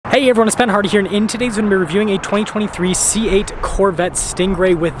Hey everyone, it's Ben Hardy here, and in today's video, I'm going to be reviewing a 2023 C8 Corvette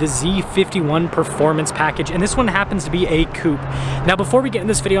Stingray with the Z51 Performance Package, and this one happens to be a coupe. Now, before we get in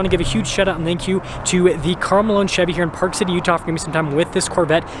this video, I want to give a huge shout out and thank you to the Carl Malone Chevy here in Park City, Utah for giving me some time with this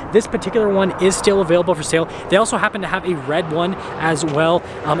Corvette. This particular one is still available for sale. They also happen to have a red one as well.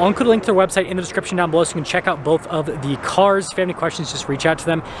 I'll include a link to their website in the description down below so you can check out both of the cars. If you have any questions, just reach out to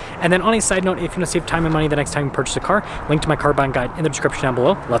them. And then on a side note, if you want to save time and money the next time you purchase a car, link to my car buying guide in the description down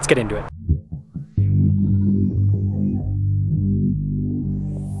below. Let's get into it.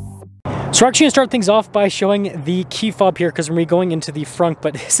 So we're actually going to start things off by showing the key fob here because we're going to be going into the front,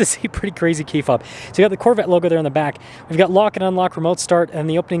 but this is a pretty crazy key fob. So you got the Corvette logo there on the back. We've got lock and unlock, remote start, and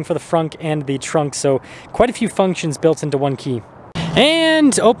the opening for the front and the trunk. So quite a few functions built into one key.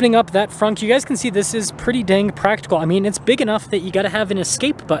 And opening up that front, you guys can see this is pretty dang practical. I mean, it's big enough that you got to have an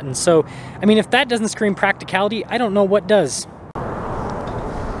escape button. So, I mean, if that doesn't scream practicality, I don't know what does.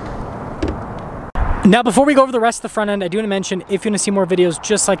 Now, before we go over the rest of the front end, I do want to mention, if you want to see more videos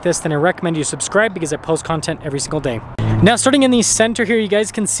just like this, then I recommend you subscribe because I post content every single day. Now, starting in the center here, you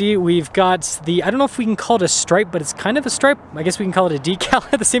guys can see we've got the, I don't know if we can call it a stripe, but it's kind of a stripe. I guess we can call it a decal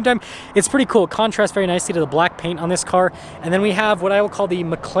at the same time. It's pretty cool. It contrasts very nicely to the black paint on this car. And then we have what I will call the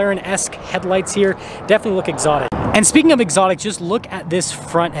McLaren-esque headlights here. Definitely look exotic. And speaking of exotic, just look at this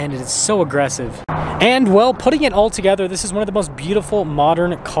front end. It is so aggressive. And, well, putting it all together, this is one of the most beautiful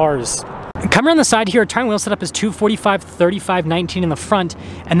modern cars. Coming around the side here, our tire wheel setup is 245, 35, 19 in the front,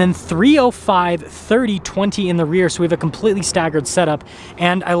 and then 305, 30, 20 in the rear, so we have a completely staggered setup.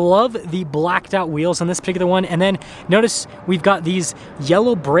 And I love the blacked out wheels on this particular one. And then notice we've got these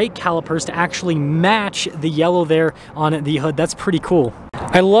yellow brake calipers to actually match the yellow there on the hood. That's pretty cool.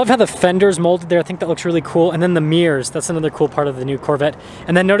 I love how the fender's molded there. I think that looks really cool. And then the mirrors, that's another cool part of the new Corvette.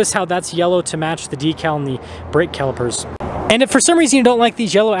 And then notice how that's yellow to match the decal and the brake calipers. And if for some reason you don't like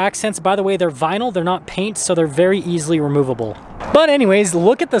these yellow accents, by the way, they're vinyl, they're not paint, so they're very easily removable. But anyways,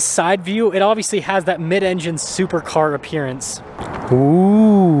 look at the side view. It obviously has that mid-engine supercar appearance.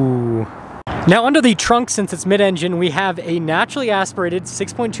 Ooh. Now under the trunk, since it's mid-engine, we have a naturally aspirated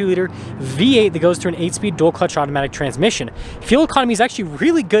 6.2 liter V8 that goes through an 8-speed dual clutch automatic transmission. Fuel economy is actually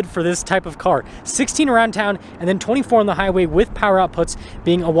really good for this type of car. 16 around town and then 24 on the highway with power outputs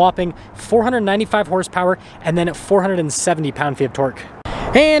being a whopping 495 horsepower and then 470 pound-feet of torque.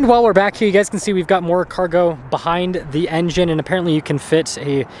 And while we're back here, you guys can see we've got more cargo behind the engine, and apparently you can fit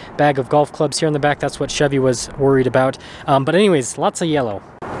a bag of golf clubs here in the back. That's what Chevy was worried about. But anyways, lots of yellow.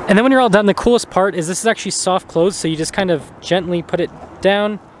 And then when you're all done, the coolest part is this is actually soft close, so you just kind of gently put it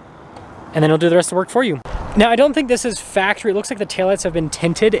down, and then it'll do the rest of the work for you. Now, I don't think this is factory. It looks like the taillights have been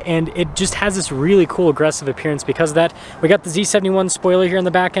tinted, and it just has this really cool aggressive appearance because of that. We got the Z71 spoiler here in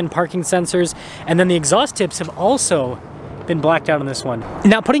the back end, parking sensors, and then the exhaust tips have also been blacked out on this one.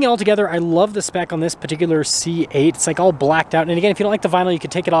 Now, putting it all together, I love the spec on this particular C8. It's like all blacked out, and again, if you don't like the vinyl, you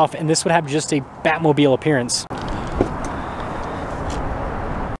could take it off, and this would have just a Batmobile appearance.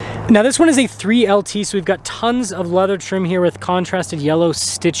 Now this one is a 3LT, so we've got tons of leather trim here with contrasted yellow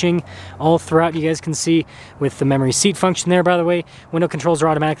stitching all throughout. You guys can see with the memory seat function there, by the way. Window controls are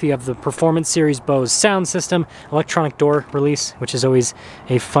automatic. You have the Performance Series Bose sound system, electronic door release, which is always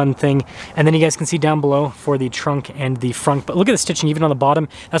a fun thing. And then you guys can see down below for the trunk and the front. But look at the stitching even on the bottom.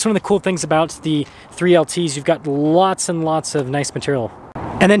 That's one of the cool things about the 3LTs. You've got lots and lots of nice material.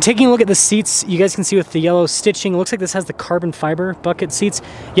 And then taking a look at the seats, you guys can see with the yellow stitching, it looks like this has the carbon fiber bucket seats.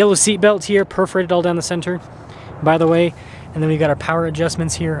 Yellow seat belt here, perforated all down the center, by the way. And then we've got our power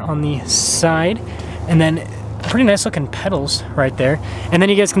adjustments here on the side. And then pretty nice looking pedals right there. And then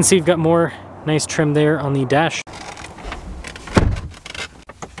you guys can see we've got more nice trim there on the dash.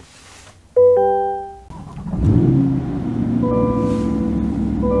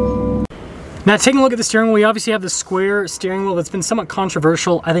 Now, taking a look at the steering wheel, we obviously have the square steering wheel that's been somewhat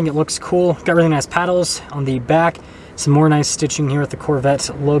controversial. I think it looks cool. Got really nice paddles on the back. Some more nice stitching here with the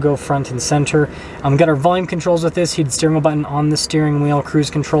Corvette logo front and center. Got our volume controls with this. Heated steering wheel button on the steering wheel, cruise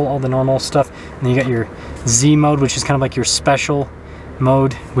control, all the normal stuff. And then you got your Z mode, which is kind of like your special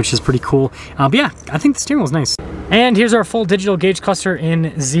mode, which is pretty cool. But yeah, I think the steering wheel is nice. And here's our full digital gauge cluster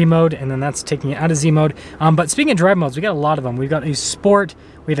in Z mode, and then that's taking it out of Z mode. But speaking of drive modes, we got a lot of them. We've got a sport,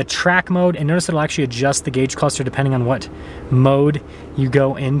 we have a track mode, and notice it'll actually adjust the gauge cluster depending on what mode you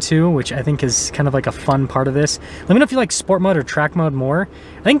go into, which I think is kind of like a fun part of this. Let me know if you like sport mode or track mode more.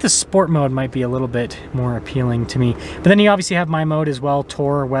 I think the sport mode might be a little bit more appealing to me. But then you obviously have my mode as well,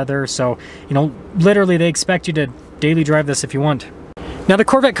 tour, weather, so, you know, literally they expect you to daily drive this if you want. Now the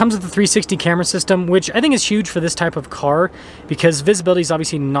Corvette comes with a 360 camera system, which I think is huge for this type of car because visibility is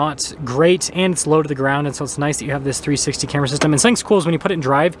obviously not great and it's low to the ground, and so it's nice that you have this 360 camera system. And something's cool is when you put it in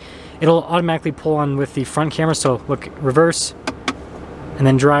drive, it'll automatically pull on with the front camera. So look, reverse and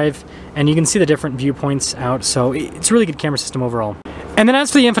then drive, and you can see the different viewpoints out. So it's a really good camera system overall. And then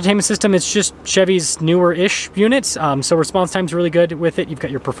as for the infotainment system, it's just Chevy's newer-ish unit, so response time's really good with it. You've got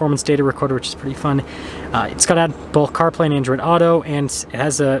your performance data recorder, which is pretty fun. It's got both CarPlay and Android Auto, and it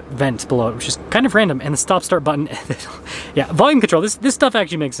has a vent below it, which is kind of random, and the stop-start button. Yeah, volume control, this stuff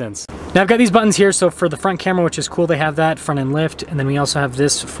actually makes sense. Now I've got these buttons here, so for the front camera, which is cool, they have that, front end lift, and then we also have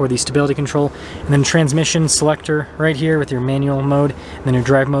this for the stability control, and then transmission selector right here with your manual mode, and then your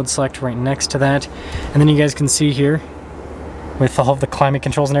drive mode select right next to that. And then you guys can see here, with all of the climate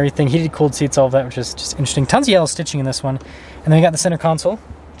controls and everything, heated, cooled seats, all of that, which is just interesting. Tons of yellow stitching in this one. And then we got the center console,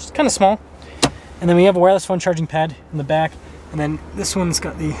 which is kind of small. And then we have a wireless phone charging pad in the back. And then this one's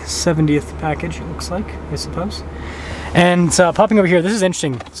got the 70th package, it looks like, I suppose. And popping over here, this is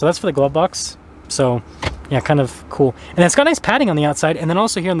interesting. So that's for the glove box. So yeah, kind of cool. And it's got nice padding on the outside, and then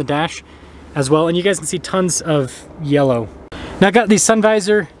also here on the dash as well. And you guys can see tons of yellow. Now I got the sun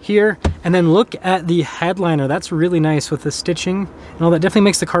visor here, and then look at the headliner. That's really nice with the stitching and all that. Definitely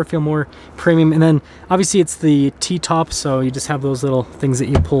makes the car feel more premium. And then obviously it's the T-top, so you just have those little things that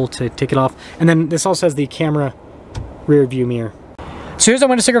you pull to take it off. And then this also has the camera rear view mirror. So here's our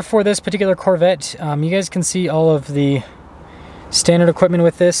window sticker for this particular Corvette. You guys can see all of the standard equipment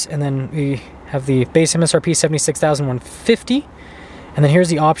with this, and then we have the base MSRP $76,150, and then here's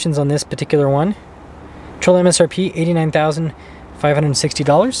the options on this particular one. Total MSRP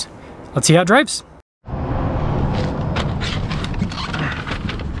 $89,560. Let's see how it drives.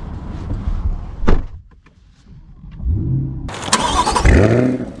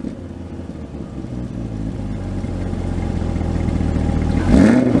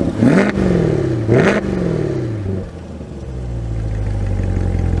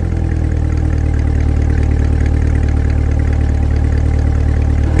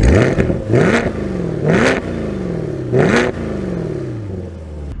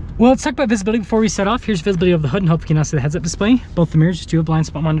 Well, let's talk about visibility before we set off. Here's visibility of the hood, and hopefully you can now see the heads-up display. Both the mirrors just do have blind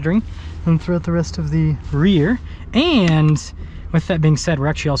spot monitoring, and throughout the rest of the rear. And with that being said, we're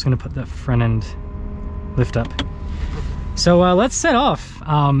actually also going to put the front end lift up. So let's set off.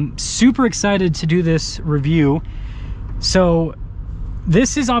 Super excited to do this review. So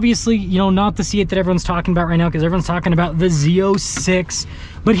this is obviously, you know, not the C8 that everyone's talking about right now, because everyone's talking about the Z06.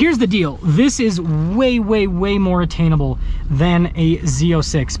 But here's the deal. This is way, way, way more attainable than a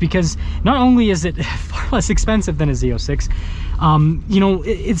Z06, because not only is it far less expensive than a Z06, you know,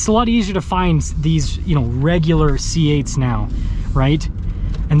 it's a lot easier to find these, you know, regular C8s now, right?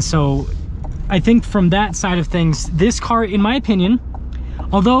 And so I think from that side of things, this car, in my opinion,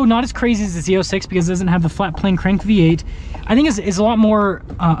 although not as crazy as the Z06 because it doesn't have the flat plane crank V8, I think is a lot more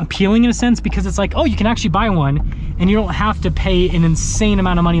appealing in a sense, because it's like, oh, you can actually buy one and you don't have to pay an insane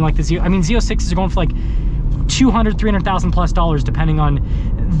amount of money like the Z06. I mean, Z06s are going for like $200,000, $300,000 plus depending on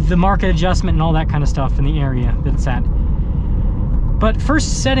the market adjustment and all that kind of stuff in the area that it's at. But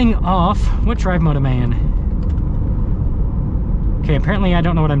first, setting off, what drive mode am I in? Okay, apparently I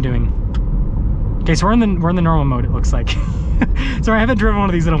don't know what I'm doing. Okay, so we're in the normal mode, it looks like. Sorry, I haven't driven one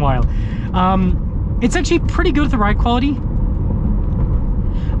of these in a while. It's actually pretty good with the ride quality.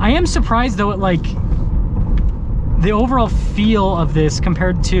 I am surprised though at like the overall feel of this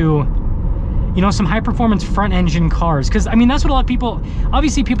compared to, you know, some high performance front engine cars. Because I mean, that's what a lot of people,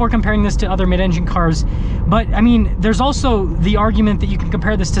 obviously people are comparing this to other mid-engine cars, but I mean, there's also the argument that you can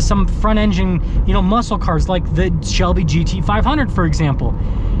compare this to some front engine, you know, muscle cars like the Shelby GT500, for example.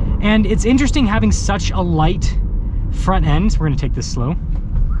 And it's interesting having such a light front end. We're gonna take this slow.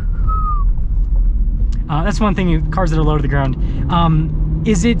 That's one thing, cars that are low to the ground,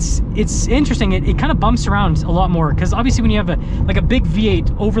 is it's interesting. It kind of bumps around a lot more, because obviously when you have a big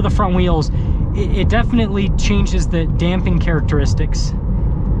V8 over the front wheels, it definitely changes the damping characteristics.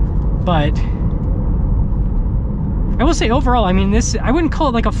 But I will say overall, I mean, this, I wouldn't call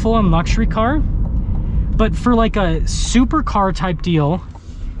it like a full-on luxury car, but for like a supercar type deal,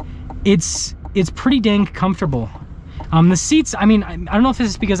 it's pretty dang comfortable. The seats, I mean, I don't know if this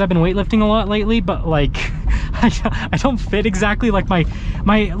is because I've been weightlifting a lot lately, but like, I don't fit exactly. Like my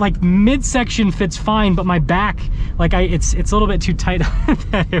like midsection fits fine, but my back, like it's a little bit too tight in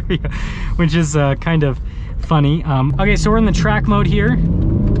that area, which is kind of funny. Okay, so we're in the track mode here.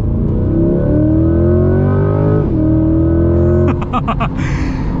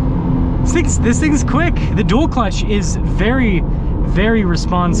 This thing's quick. The dual clutch is very, very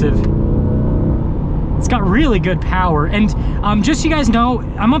responsive. It's got really good power. And just so you guys know,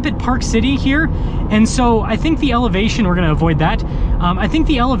 I'm up at Park City here, and so I think the elevation, we're gonna avoid that. I think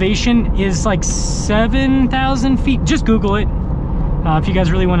the elevation is like 7,000 feet. Just Google it if you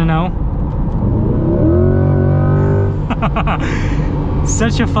guys really want to know.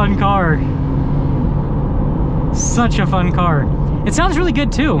 Such a fun car. Such a fun car. It sounds really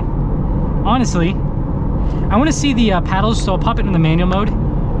good too, honestly. I want to see the paddles, so I'll pop it in the manual mode.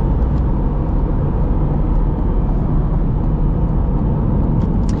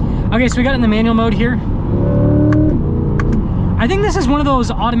 Okay, so we got it in the manual mode here. I think this is one of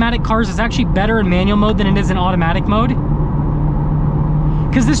those automatic cars that's actually better in manual mode than it is in automatic mode.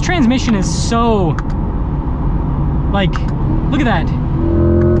 Because this transmission is so, like, look at that.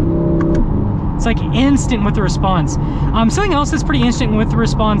 It's like instant with the response. Something else that's pretty instant with the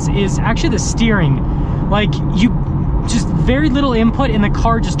response is actually the steering. Like, you just very little input and the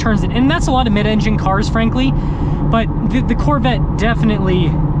car just turns it. And that's a lot of mid-engine cars, frankly. But the Corvette definitely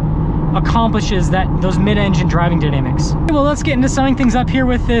accomplishes those mid-engine driving dynamics. Well, let's get into summing things up here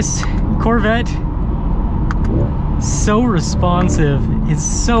with this Corvette. So responsive. It's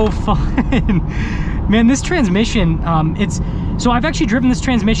so fun. Man, this transmission, so I've actually driven this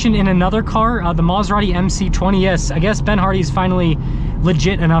transmission in another car, the Maserati MC20. Yes, I guess Ben Hardy's finally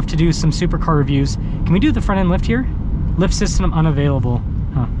legit enough to do some supercar reviews. Can we do the front end lift here? Lift system unavailable.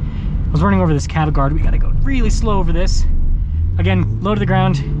 Huh. I was running over this cattle guard. We gotta go really slow over this. Again, low to the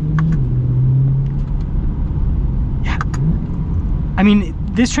ground. Yeah. I mean,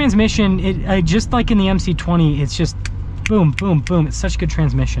 this transmission, just like in the MC20, it's just boom, boom, boom. It's such a good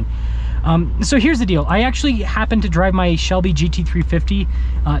transmission. So here's the deal. I actually happened to drive my Shelby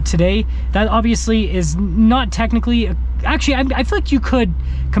GT350 today. That obviously is not technically, actually I feel like you could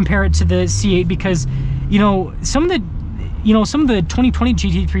compare it to the C8 because, you know, some of the 2020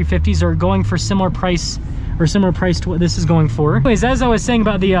 GT350s are going for similar price to what this is going for. Anyways, as I was saying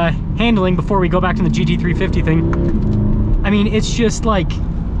about the handling before we go back to the GT350 thing, I mean, it's just like,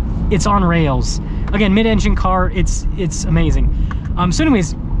 it's on rails. Again, mid-engine car, it's amazing. So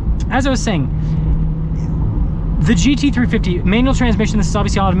anyways, as I was saying, the GT350 manual transmission, this is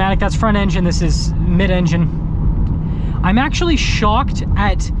obviously automatic, that's front engine, this is mid-engine. I'm actually shocked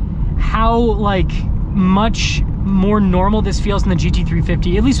at how like much more normal this feels than the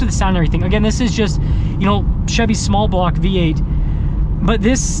GT350, at least with the sound and everything. Again, this is just, you know, Chevy small block V8, but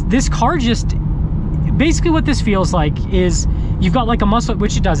this car just, basically what this feels like is you've got like a muscle,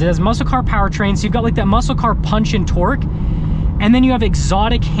 which it does, it has muscle car powertrain, so you've got like that muscle car punch and torque, and then you have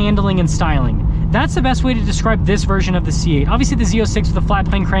exotic handling and styling. That's the best way to describe this version of the C8. Obviously the Z06 with the flat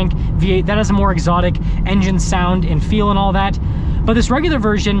plane crank V8, that has a more exotic engine sound and feel and all that. But this regular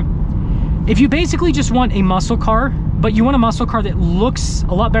version, if you basically just want a muscle car, but you want a muscle car that looks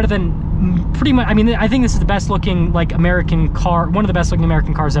a lot better than pretty much, I mean, I think this is the best looking like American car, one of the best looking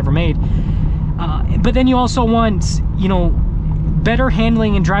American cars ever made. But then you also want, you know, better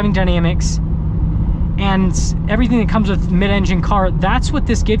handling and driving dynamics and everything that comes with mid-engine car. That's what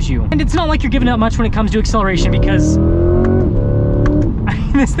this gives you. And it's not like you're giving up much when it comes to acceleration because I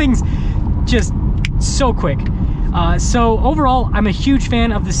mean, this thing's just so quick. So overall, I'm a huge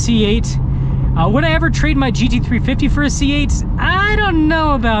fan of the C8. Would I ever trade my GT350 for a C8? I don't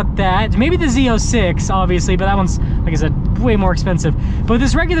know about that. Maybe the Z06, obviously, but that one's, like I said, way more expensive. But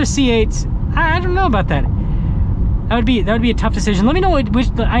this regular C8, I don't know about that. That would be a tough decision. Let me know which.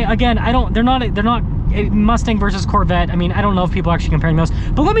 Again, I don't. They're not Mustang versus Corvette. I mean, I don't know if people are actually comparing those.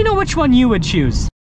 But let me know which one you would choose.